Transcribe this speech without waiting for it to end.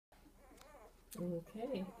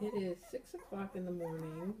Okay, it is 6 o'clock in the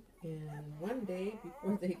morning, and one day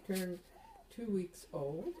before they turn 2 weeks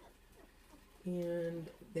old, and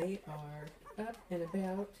they are up and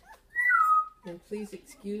about. And please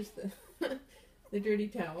excuse the the dirty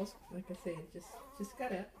towels. Like I say, just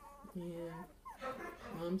got up, and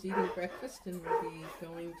Mom's eating breakfast, and we'll be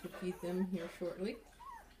going to feed them here shortly.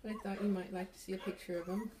 But I thought you might like to see a picture of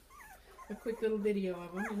them, a quick little video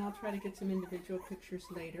of them, and I'll try to get some individual pictures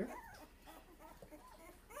later.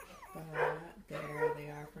 But there they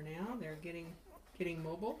are for now. They're getting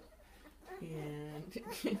mobile and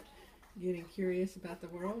getting curious about the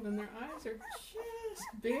world, and their eyes are just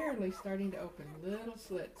barely starting to open. Little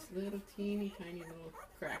slits, little teeny tiny little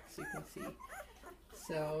cracks you can see.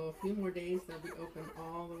 So a few more days they'll be open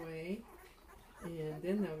all the way, and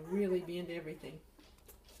then they'll really be into everything.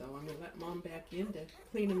 So I'm going to let Mom back in to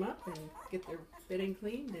clean them up and get their bedding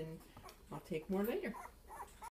cleaned, and I'll take more later.